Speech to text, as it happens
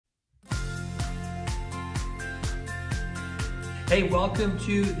Hey, welcome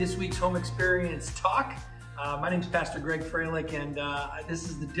to this week's Home Experience Talk. My name is Pastor Greg Freilich, and this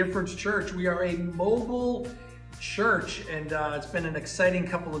is the Difference Church. We are a mobile church, and it's been an exciting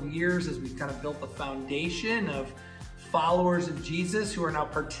couple of years as we've kind of built the foundation of followers of Jesus who are now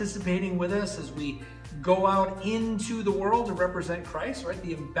participating with us as we go out into the world to represent Christ, right?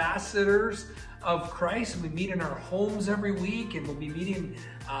 The ambassadors of Christ. We meet in our homes every week, and we'll be meeting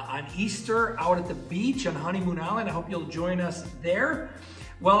on Easter out at the beach on Honeymoon Island. I hope you'll join us there.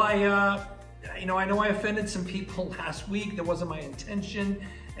 Well, I know I offended some people last week. That wasn't my intention,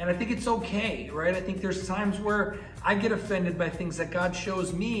 and I think it's okay, right? I think there's times where I get offended by things that God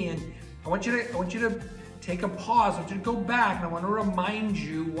shows me, and I want you to take a pause. I want you to go back, and I want to remind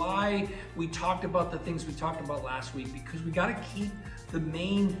you why we talked about the things we talked about last week, because we got to keep the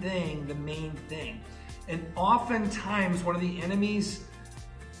main thing the main thing. And oftentimes one of the enemy's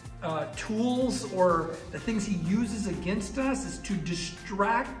tools, or the things he uses against us, is to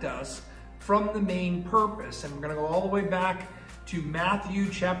distract us from the main purpose. And we're going to go all the way back to Matthew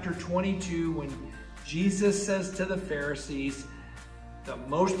chapter 22, when Jesus says to the Pharisees, the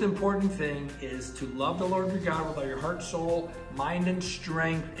most important thing is to love the Lord your God with all your heart, soul, mind, and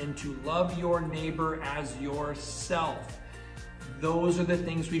strength, and to love your neighbor as yourself. Those are the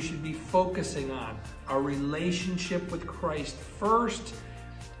things we should be focusing on. Our relationship with Christ first,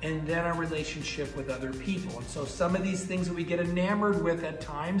 and then our relationship with other people. And so some of these things that we get enamored with at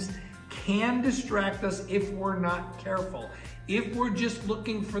times can distract us if we're not careful. If we're just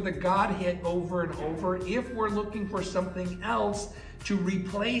looking for the God hit over and over, if we're looking for something else to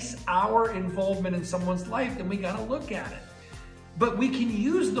replace our involvement in someone's life, then we got to look at it. But we can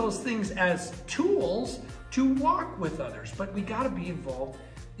use those things as tools to walk with others, but we got to be involved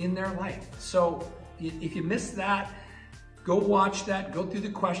in their life. So if you missed that, go watch that, go through the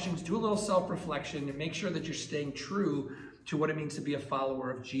questions, do a little self-reflection, and make sure that you're staying true to what it means to be a follower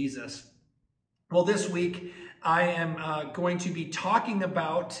of Jesus. Well, this week I am going to be talking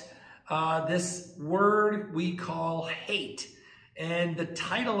about this word we call hate. And the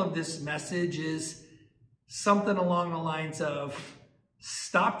title of this message is something along the lines of,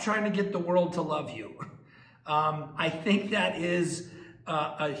 stop trying to get the world to love you. I think that is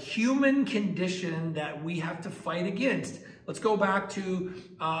a human condition that we have to fight against. Let's go back to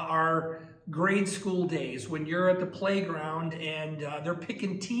our grade school days, when you're at the playground and they're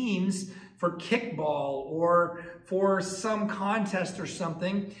picking teams for kickball or for some contest or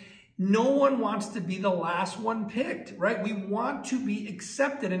something. No one wants to be the last one picked, right? We want to be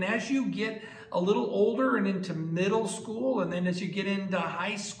accepted. And as you get a little older and into middle school, and then as you get into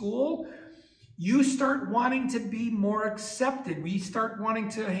high school, you start wanting to be more accepted. We start wanting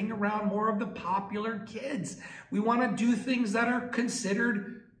to hang around more of the popular kids. We want to do things that are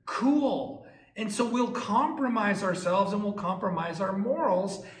considered cool. And so we'll compromise ourselves and we'll compromise our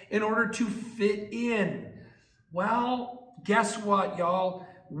morals in order to fit in. Well, guess what, y'all?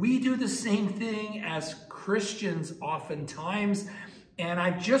 We do the same thing as Christians oftentimes. And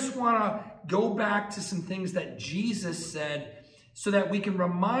I just want to go back to some things that Jesus said so that we can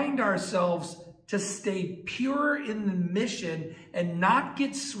remind ourselves to stay pure in the mission and not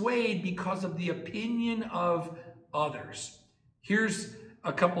get swayed because of the opinion of others. Here's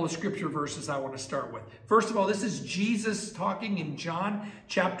a couple of scripture verses I want to start with. First of all, this is Jesus talking in John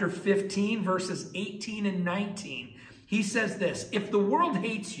chapter 15, verses 18 and 19. He says this, "If the world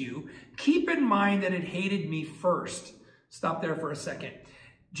hates you, keep in mind that it hated me first." Stop there for a second.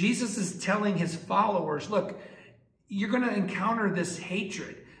 Jesus is telling his followers, look, you're going to encounter this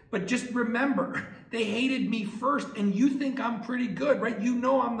hatred, but just remember, they hated me first, and you think I'm pretty good, right? You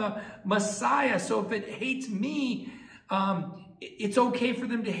know I'm the Messiah, so if it hates me, it's okay for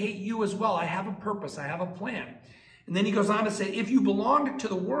them to hate you as well. I have a purpose. I have a plan. And then he goes on to say, if you belonged to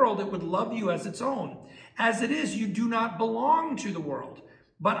the world, it would love you as its own. As it is, you do not belong to the world,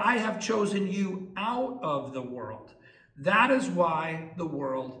 but I have chosen you out of the world. That is why the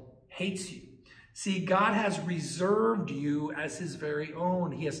world hates you. See, God has reserved you as his very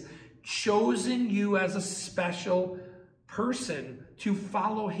own. He has chosen you as a special person to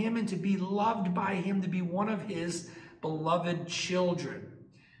follow him and to be loved by him, to be one of his beloved children.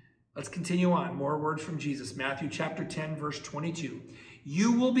 Let's continue on. More words from Jesus. Matthew chapter 10, verse 22.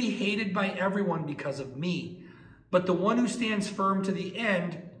 You will be hated by everyone because of me, but the one who stands firm to the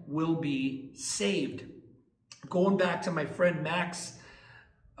end will be saved. Going back to my friend Mac's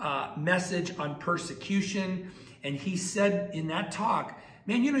message on persecution, and he said in that talk,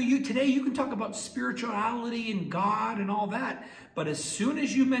 man, today you can talk about spirituality and God and all that, but as soon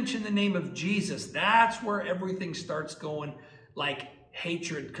as you mention the name of Jesus, that's where everything starts going, like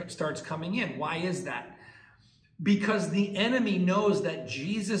hatred starts coming in. Why is that? because the enemy knows that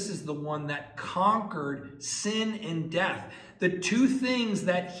Jesus is the one that conquered sin and death. The two things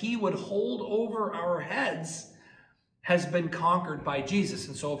that he would hold over our heads has been conquered by Jesus.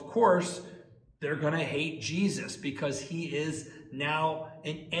 And so, of course, they're going to hate Jesus because he is now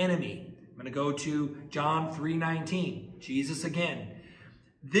an enemy. I'm going to go to John 3:19. Jesus again.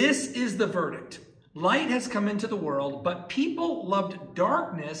 This is the verdict. Light has come into the world, but people loved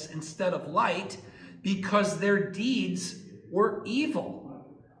darkness instead of light because their deeds were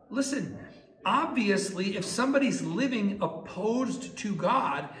evil. Listen, obviously, if somebody's living opposed to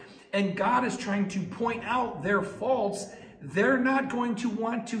God and God is trying to point out their faults, they're not going to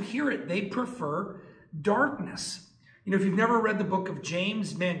want to hear it. They prefer darkness. You know, if you've never read the book of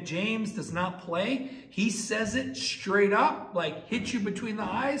James, man, James does not play. He says it straight up, like hit you between the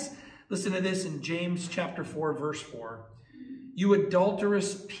eyes. Listen to this in James chapter 4, verse 4. You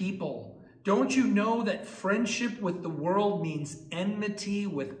adulterous people, don't you know that friendship with the world means enmity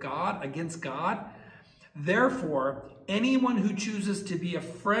with God, against God? Therefore, anyone who chooses to be a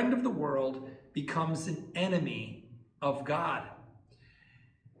friend of the world becomes an enemy of God.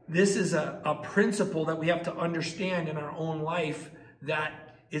 This is a principle that we have to understand in our own life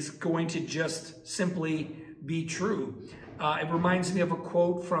that is going to just simply be true. It reminds me of a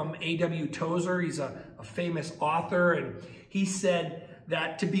quote from A.W. Tozer. He's a famous author, and he said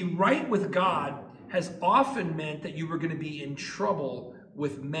that to be right with God has often meant that you were going to be in trouble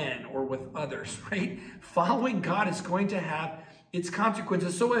with men or with others, right? Following God is going to have its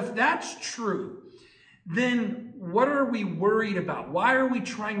consequences. So if that's true, then what are we worried about? Why are we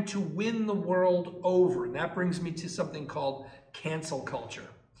trying to win the world over? And that brings me to something called cancel culture.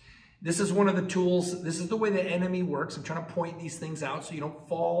 This is one of the tools. This is the way the enemy works. I'm trying to point these things out so you don't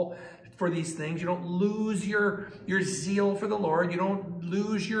fall for these things. You don't lose your zeal for the Lord. You don't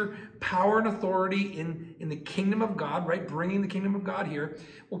lose your power and authority in the kingdom of God, right? Bringing the kingdom of God here.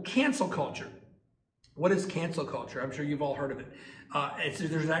 Well, cancel culture. What is cancel culture? I'm sure you've all heard of it.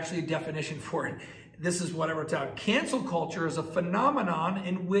 There's actually a definition for it. This is what I wrote down. Cancel culture is a phenomenon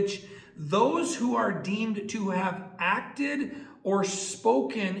in which those who are deemed to have acted or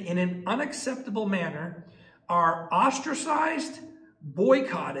spoken in an unacceptable manner are ostracized,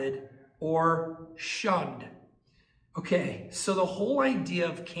 boycotted, or shunned. Okay, so the whole idea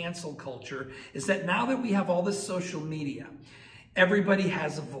of cancel culture is that now that we have all this social media, everybody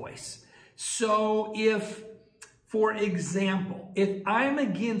has a voice. So if, for example, if I'm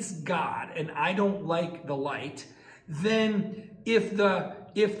against God and I don't like the light, then if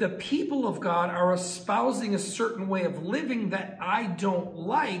the people of God are espousing a certain way of living that I don't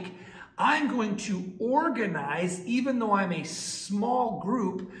like, I'm going to organize, even though I'm a small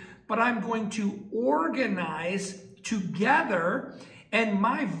group, but I'm going to organize together, and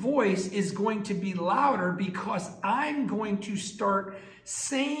my voice is going to be louder because I'm going to start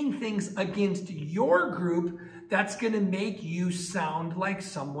saying things against your group that's going to make you sound like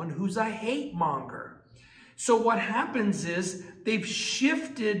someone who's a hate monger. So what happens is they've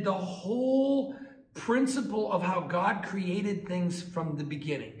shifted the whole principle of how God created things from the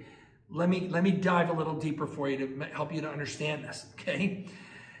beginning. Let me dive a little deeper for you to help you to understand this, okay?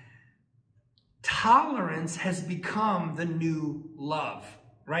 Tolerance has become the new love,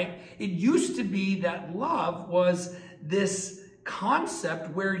 right? It used to be that love was this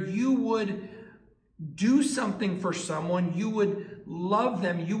concept where you would do something for someone, you would love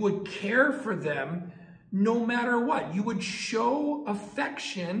them, you would care for them no matter what. You would show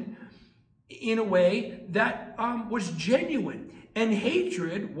affection in a way that was genuine. And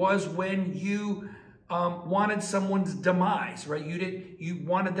hatred was when you wanted someone's demise, right? You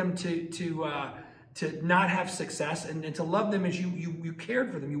wanted them to not have success, and to love them as you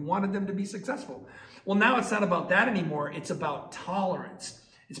cared for them. You wanted them to be successful. Well, now it's not about that anymore. It's about tolerance.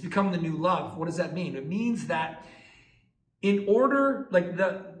 It's become the new love. What does that mean? It means that in order, like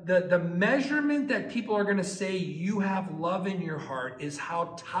the measurement that people are going to say you have love in your heart is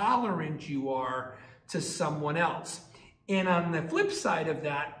how tolerant you are to someone else. And on the flip side of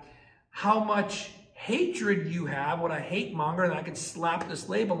that, how much hatred you have, what a hate monger, and I can slap this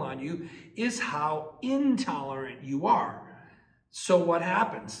label on you, is how intolerant you are. So what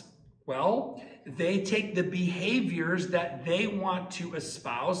happens? Well, they take the behaviors that they want to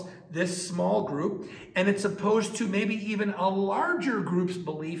espouse, this small group, and it's opposed to maybe even a larger group's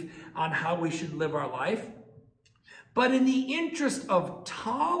belief on how we should live our life. But in the interest of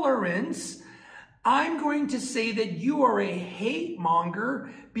tolerance, I'm going to say that you are a hate monger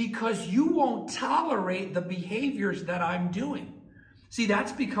because you won't tolerate the behaviors that I'm doing. See,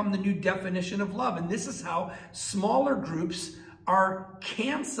 that's become the new definition of love. And this is how smaller groups are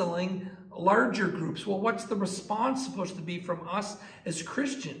canceling larger groups. Well, what's the response supposed to be from us as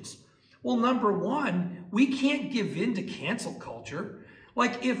Christians? Well, number one, we can't give in to cancel culture.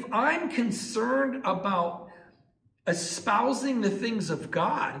 Like, if I'm concerned about espousing the things of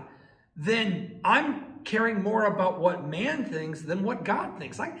God, then I'm caring more about what man thinks than what God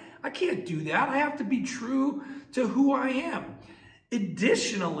thinks. I can't do that. I have to be true to who I am.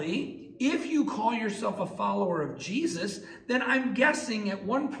 Additionally, if you call yourself a follower of Jesus, then I'm guessing at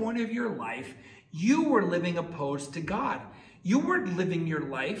one point of your life, you were living opposed to God. You weren't living your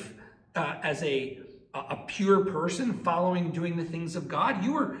life as a pure person, doing the things of God.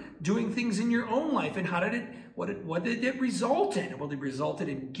 You were doing things in your own life. And what did it result in? Well, it resulted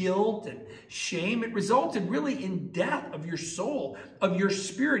in guilt and shame. It resulted really in death of your soul, of your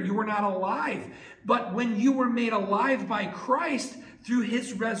spirit. You were not alive. But when you were made alive by Christ through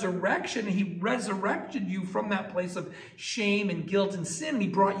his resurrection, he resurrected you from that place of shame and guilt and sin. And he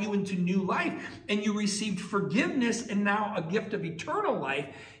brought you into new life, and you received forgiveness and now a gift of eternal life.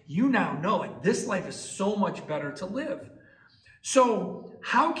 You now know it. This life is so much better to live. So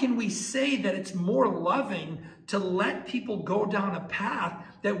how can we say that it's more loving to let people go down a path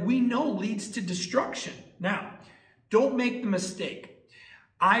that we know leads to destruction? Now, don't make the mistake.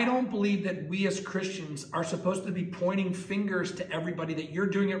 I don't believe that we as Christians are supposed to be pointing fingers to everybody that you're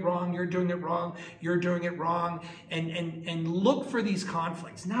doing it wrong, you're doing it wrong, you're doing it wrong, and look for these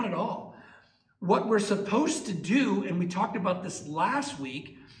conflicts. Not at all. What we're supposed to do, and we talked about this last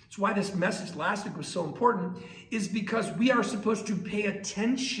week, it's why this message last week was so important, is because we are supposed to pay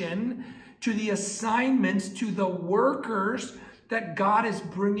attention to the assignments, to the workers that God is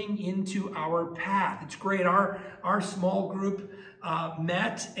bringing into our path. It's great. Our small group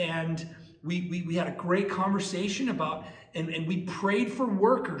met, and we had a great conversation about, and we prayed for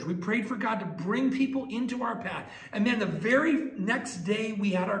workers. We prayed for God to bring people into our path. And then the very next day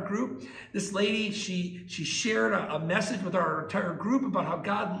we had our group, this lady, she shared a message with our entire group about how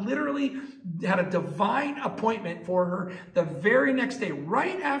God literally had a divine appointment for her the very next day,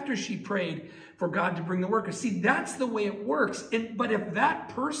 right after she prayed for God to bring the workers. See, that's the way it works. But if that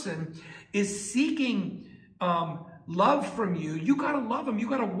person is seeking love from you, you got to love them. You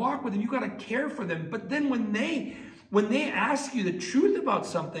got to walk with them. You got to care for them. But then when they ask you the truth about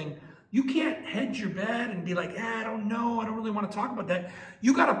something, you can't hedge your bet and be like, I don't know. I don't really want to talk about that.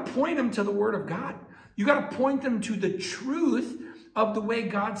 You got to point them to the Word of God. You got to point them to the truth of the way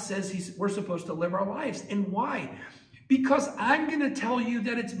God says we're supposed to live our lives. And why? Because I'm going to tell you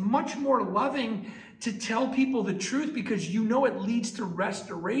that it's much more loving to tell people the truth, because you know it leads to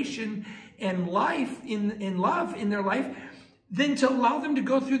restoration and life in love in their life, than to allow them to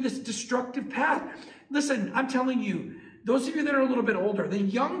go through this destructive path. Listen, I'm telling you, those of you that are a little bit older, the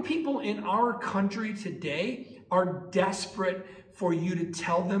young people in our country today are desperate for you to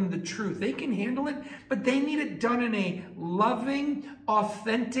tell them the truth. They can handle it, but they need it done in a loving,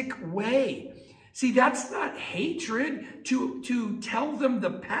 authentic way. See, that's not hatred to tell them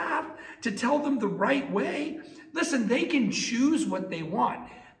the path, to tell them the right way. Listen, they can choose what they want.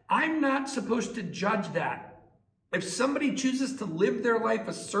 I'm not supposed to judge that. If somebody chooses to live their life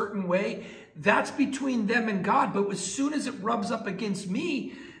a certain way, that's between them and God. But as soon as it rubs up against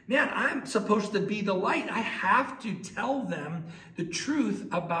me, man, I'm supposed to be the light. I have to tell them the truth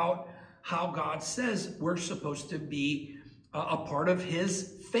about how God says we're supposed to be a part of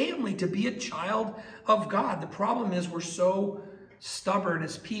his family, to be a child of God. The problem is we're so stubborn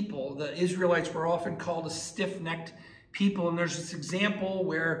as people. The Israelites were often called a stiff-necked people. And there's this example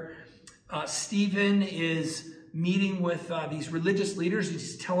where Stephen is meeting with these religious leaders.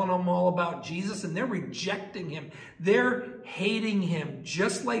 He's telling them all about Jesus, and they're rejecting him. They're hating him,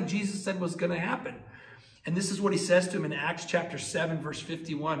 just like Jesus said was going to happen. And this is what he says to him in Acts chapter 7, verse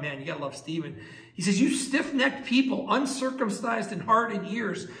 51. Man, you got to love Stephen. He says, "You stiff-necked people, uncircumcised in heart and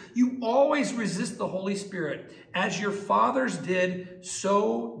ears, you always resist the Holy Spirit. As your fathers did,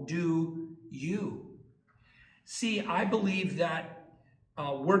 so do you." See, I believe that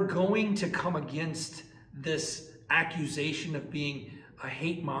we're going to come against this accusation of being a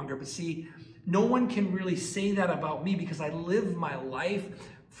hate monger. But see, no one can really say that about me, because I live my life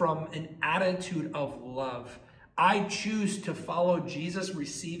from an attitude of love. I choose to follow Jesus,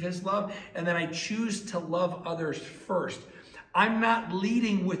 receive his love, and then I choose to love others first. I'm not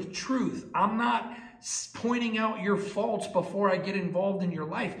leading with truth. I'm not pointing out your faults before I get involved in your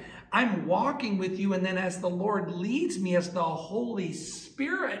life. I'm walking with you, and then as the Lord leads me, as the Holy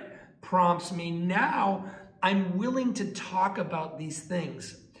Spirit prompts me, now I'm willing to talk about these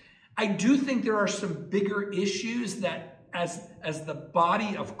things. I do think there are some bigger issues that as the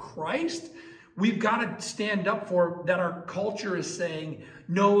body of Christ, We've got to stand up for that. Our culture is saying,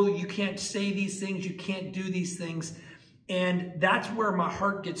 no, you can't say these things. You can't do these things. And that's where my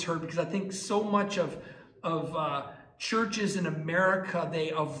heart gets hurt, because I think so much of churches in America, they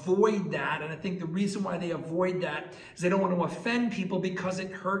avoid that. And I think the reason why they avoid that is they don't want to offend people because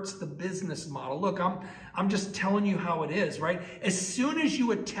it hurts the business model. Look, I'm just telling you how it is, right? As soon as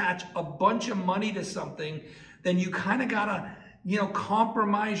you attach a bunch of money to something, then you kind of got to,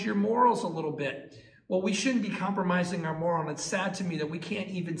 compromise your morals a little bit. Well, we shouldn't be compromising our moral. And it's sad to me that we can't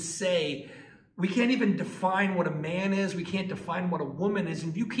even define what a man is. We can't define what a woman is.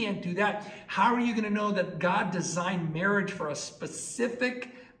 And if you can't do that, how are you going to know that God designed marriage for a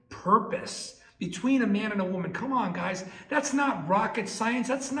specific purpose between a man and a woman? Come on, guys. That's not rocket science.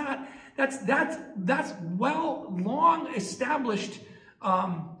 That's long established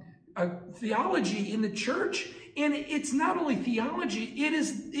theology in the church. And it's not only theology, it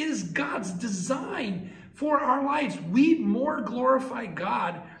is God's design for our lives. We more glorify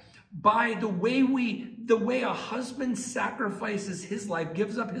God by the way a husband sacrifices his life,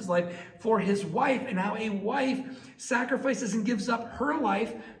 gives up his life for his wife, and how a wife sacrifices and gives up her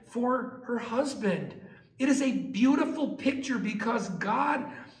life for her husband. It is a beautiful picture, because God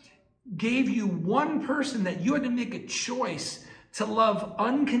gave you one person that you had to make a choice to love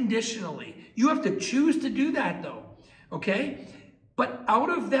unconditionally. You have to choose to do that, though, okay? But out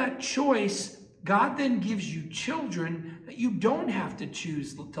of that choice, God then gives you children that you don't have to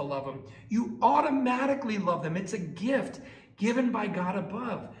choose to love them. You automatically love them. It's a gift given by God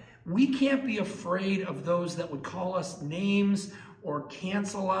above. We can't be afraid of those that would call us names or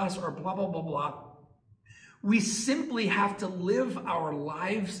cancel us or blah, blah, blah, blah. We simply have to live our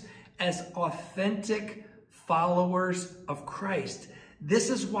lives as authentic followers of Christ.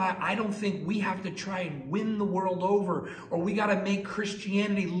 This is why I don't think we have to try and win the world over, or we got to make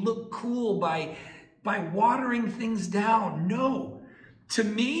Christianity look cool by watering things down. No. To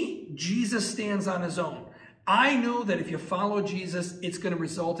me, Jesus stands on his own. I know that if you follow Jesus, it's going to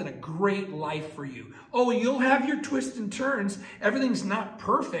result in a great life for you. Oh, you'll have your twists and turns. Everything's not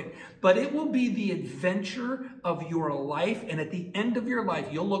perfect, but it will be the adventure of your life. And at the end of your life,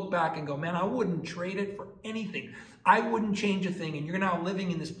 you'll look back and go, man, I wouldn't trade it for anything. I wouldn't change a thing. And you're now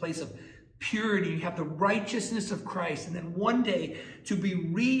living in this place of purity. You have the righteousness of Christ. And then one day to be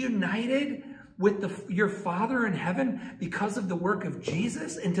reunited with your Father in heaven because of the work of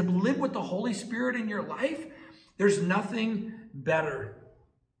Jesus, and to live with the Holy Spirit in your life, there's nothing better.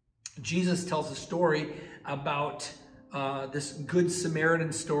 Jesus tells a story about this Good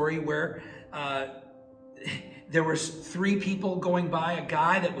Samaritan story where there was 3 people going by, a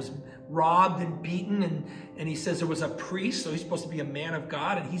guy that was robbed and beaten, and he says there was a priest, so he's supposed to be a man of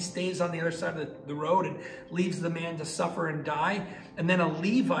God, and he stays on the other side of the road and leaves the man to suffer and die. And then a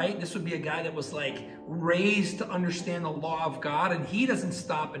Levite, this would be a guy that was like raised to understand the law of God, and he doesn't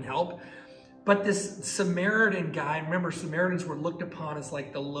stop and help. But this Samaritan guy, remember, Samaritans were looked upon as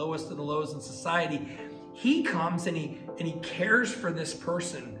like the lowest of the lows in society. He comes and he cares for this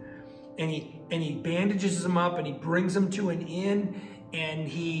person, and he bandages him up, and he brings him to an inn, and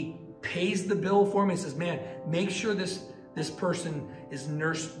he pays the bill for him. He says, man, make sure this person is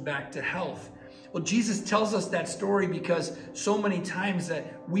nursed back to health. Well, Jesus tells us that story because so many times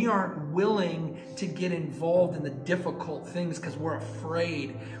that we aren't willing to get involved in the difficult things because we're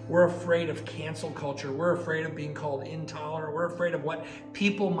afraid. We're afraid of cancel culture. We're afraid of being called intolerant. We're afraid of what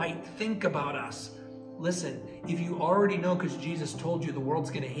people might think about us. Listen, if you already know, because Jesus told you the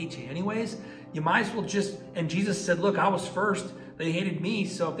world's going to hate you anyways, you might as well just, and Jesus said, look, I was first. They hated me,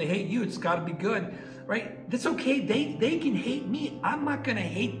 so if they hate you, it's got to be good, right? That's okay. They can hate me. I'm not going to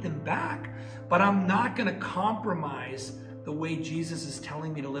hate them back, but I'm not going to compromise the way Jesus is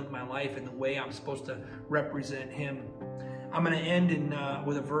telling me to live my life and the way I'm supposed to represent him. I'm going to end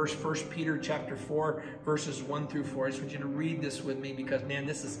with a verse, 1 Peter chapter 4, verses 1 through 4. I just want you to read this with me because, man,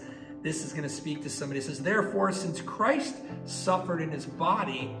 this is going to speak to somebody. It says, therefore, since Christ suffered in his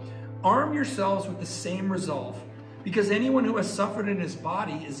body, arm yourselves with the same resolve, because anyone who has suffered in his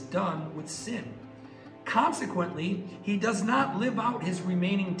body is done with sin. Consequently, he does not live out his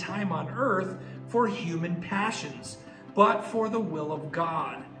remaining time on earth for human passions, but for the will of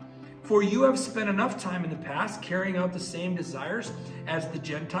God. For you have spent enough time in the past carrying out the same desires as the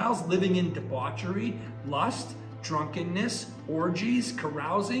Gentiles, living in debauchery, lust, drunkenness, orgies,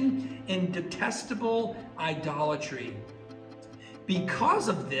 carousing, and detestable idolatry. Because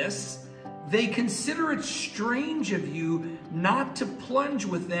of this, they consider it strange of you not to plunge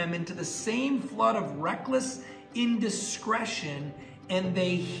with them into the same flood of reckless indiscretion, and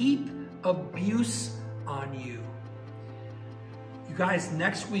they heap abuse on you. You guys,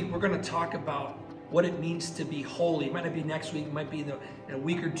 next week we're going to talk about what it means to be holy. It might not be next week, it might be in a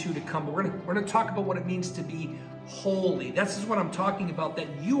week or two to come, but we're going to talk about what it means to be holy. This is what I'm talking about, that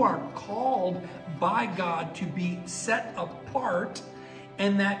you are called by God to be set apart,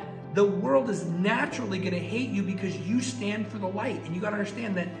 and that the world is naturally going to hate you because you stand for the light. And you got to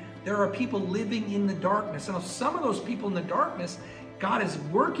understand that there are people living in the darkness. And some of those people in the darkness, God is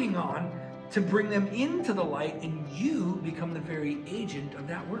working on to bring them into the light, and you become the very agent of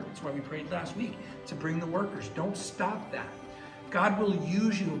that work. That's why we prayed last week, to bring the workers. Don't stop that. God will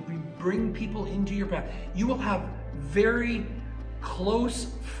use you, bring people into your path. You will have very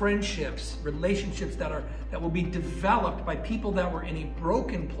close friendships, relationships that will be developed by people that were in a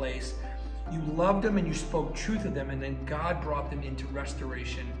broken place. You loved them and you spoke truth to them, and then God brought them into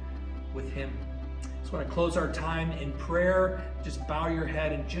restoration with Him. So when I close our time in prayer, just bow your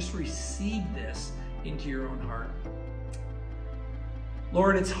head and just receive this into your own heart.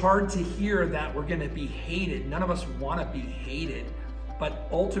 Lord, it's hard to hear that we're going to be hated. None of us want to be hated, but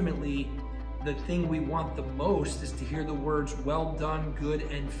ultimately the thing we want the most is to hear the words, "Well done, good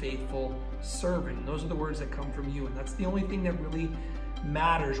and faithful servant." And those are the words that come from you, and that's the only thing that really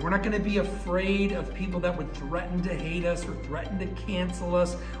matters. We're not going to be afraid of people that would threaten to hate us or threaten to cancel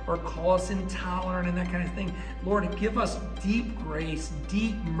us or call us intolerant and that kind of thing. Lord, give us deep grace,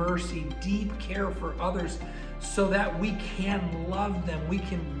 deep mercy, deep care for others so that we can love them, we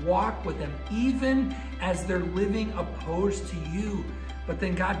can walk with them, even as they're living opposed to you. But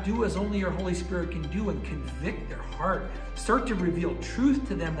then God, do as only your Holy Spirit can do and convict their heart. Start to reveal truth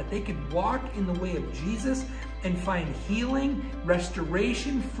to them that they can walk in the way of Jesus and find healing,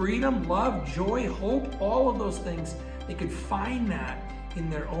 restoration, freedom, love, joy, hope, all of those things. They could find that in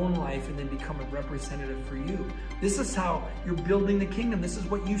their own life and then become a representative for you. This is how you're building the kingdom. This is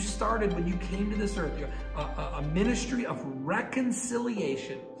what you started when you came to this earth, a ministry of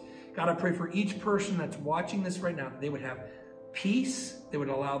reconciliation. God, I pray for each person that's watching this right now, that they would have peace. They would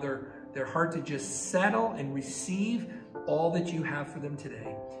allow their heart to just settle and receive all that you have for them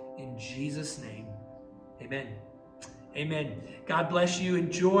today. In Jesus' name, amen. Amen. God bless you.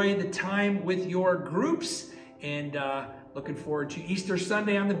 Enjoy the time with your groups, and looking forward to Easter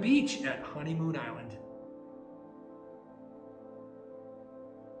Sunday on the beach at Honeymoon Island.